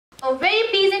A very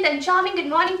pleasant and charming good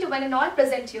morning to one and all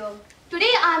present here. Today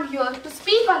I am here to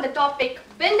speak on the topic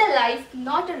Build a Life,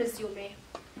 Not a Resume.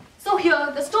 So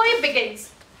here the story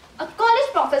begins. A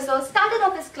college professor started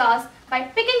off his class by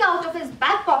picking out of his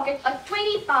back pocket a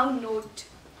 20-pound note.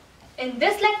 In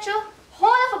this lecture,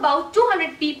 hall of about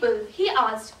 200 people, he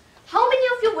asked, "How many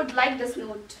of you would like this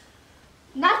note?"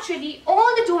 Naturally,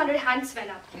 all the 200 hands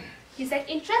went up. He said,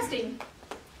 "Interesting."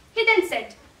 He then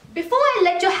said, "Before I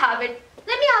let you have it,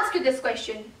 let me ask you this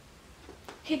question."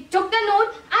 He took the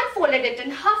note and folded it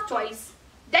in half twice.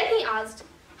 Then he asked,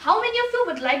 "How many of you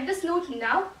would like this note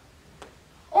now?"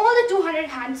 All the 200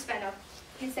 hands went up.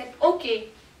 He said, "Okay."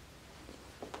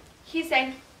 He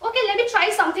said, "Okay, let me try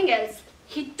something else."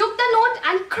 He took the note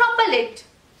and crumpled it.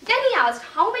 Then he asked,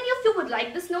 "How many of you would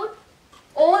like this note?"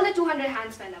 All the 200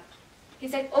 hands went up.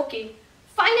 He said, "Okay."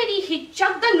 Finally, he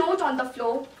chucked the note on the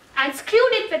floor and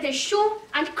screwed it with his shoe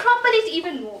and crumpled it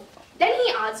even more. Then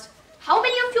he asked, "How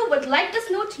many of you would like this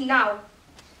note now?"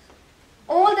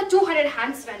 All the 200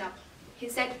 hands went up. He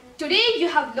said, "Today you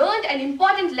have learned an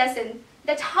important lesson,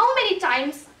 that how many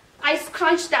times I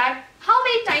scrunched that, how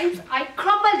many times I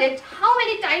crumpled it, how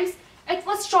many times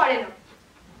it was short enough.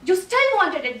 You still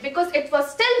wanted it because it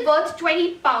was still worth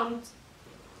 20 pounds.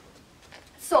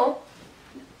 So,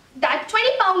 that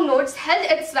 20-pound notes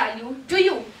held its value to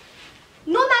you.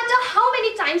 No matter how many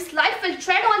times life will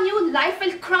tread on you, life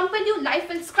will crumple you, life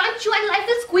will scrunch you, and life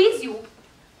will squeeze you,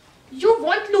 you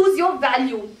won't lose your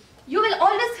value. You will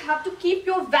always have to keep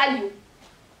your value."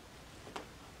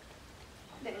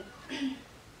 Then,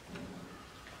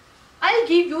 I'll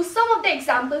give you some of the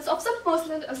examples of some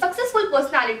successful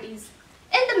personalities.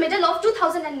 In the middle of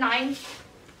 2009,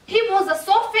 he was a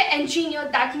software engineer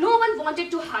that no one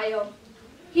wanted to hire.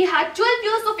 He had 12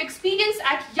 years of experience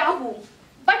at Yahoo,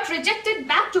 but rejected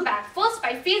back-to-back, first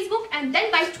by Facebook and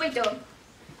then by Twitter.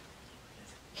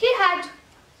 He had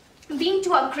been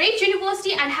to a great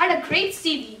university and had a great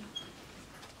CV.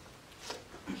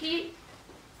 He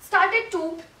started to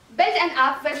build an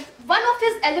app with one of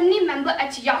his alumni members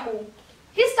at Yahoo.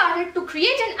 He started to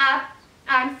create an app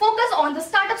and focus on the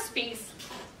startup space.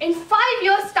 In 5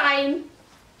 years' time,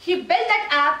 he built that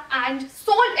app and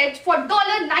sold it for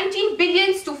 $19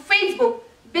 billion to Facebook.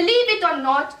 Believe it or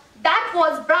not, that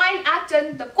was Brian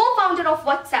Acton, the co-founder of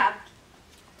WhatsApp.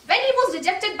 When he was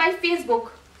rejected by Facebook,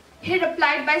 he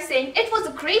replied by saying it was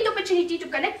a great opportunity to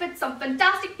connect with some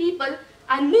fantastic people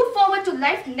and move forward to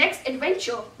life's next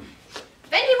adventure.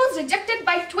 When he was rejected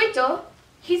by Twitter,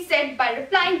 he said by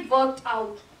replying, "Worked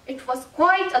out. It was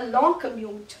quite a long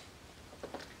commute."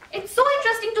 It's so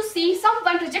interesting to see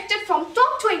someone rejected from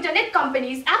top 2 internet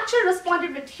companies actually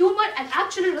responded with humor and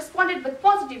actually responded with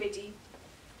positivity.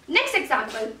 Next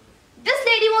example. This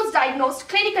lady was diagnosed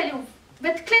clinically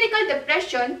with clinical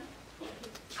depression.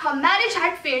 Her marriage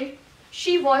had failed.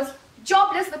 She was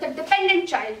jobless with a dependent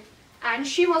child. And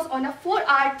she was on a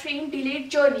 4-hour train delayed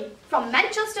journey from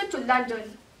Manchester to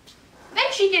London.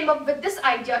 Then she came up with this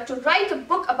idea to write a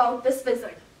book about this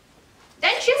visit.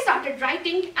 Then she started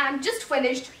writing and just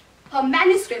finished her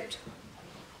manuscript.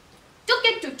 Took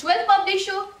it to 12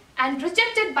 publishers and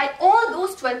rejected by all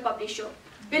those 12 publishers.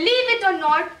 Believe it or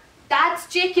not, that's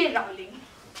J.K. Rowling.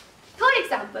 Third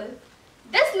example,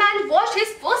 this man watched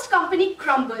his first company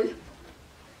crumble.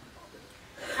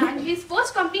 And his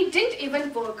first company didn't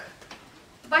even work,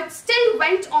 but still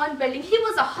went on building. He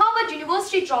was a Harvard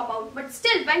University dropout, but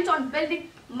still went on building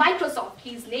Microsoft.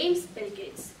 His name's Bill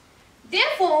Gates.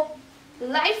 Therefore,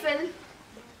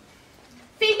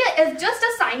 failure is just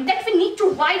a sign that we need to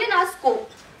widen our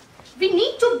scope. We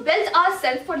need to build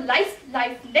ourselves for life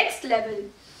next level.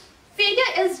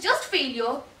 Failure is just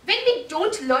failure when we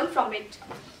don't learn from it.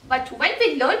 But when we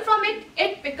learn from it,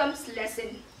 it becomes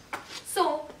lesson. So,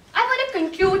 I want to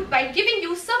conclude by giving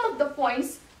you some of the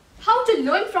points how to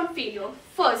learn from failure.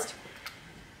 First,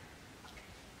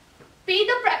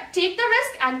 take the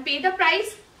risk and pay the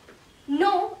price.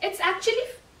 No, it's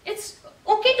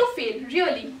okay to fail,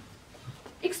 really.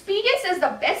 Experience is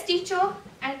the best teacher,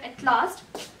 and at last,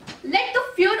 let the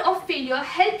fear of failure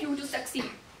help you to succeed.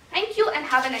 Thank you and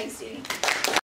have a nice day.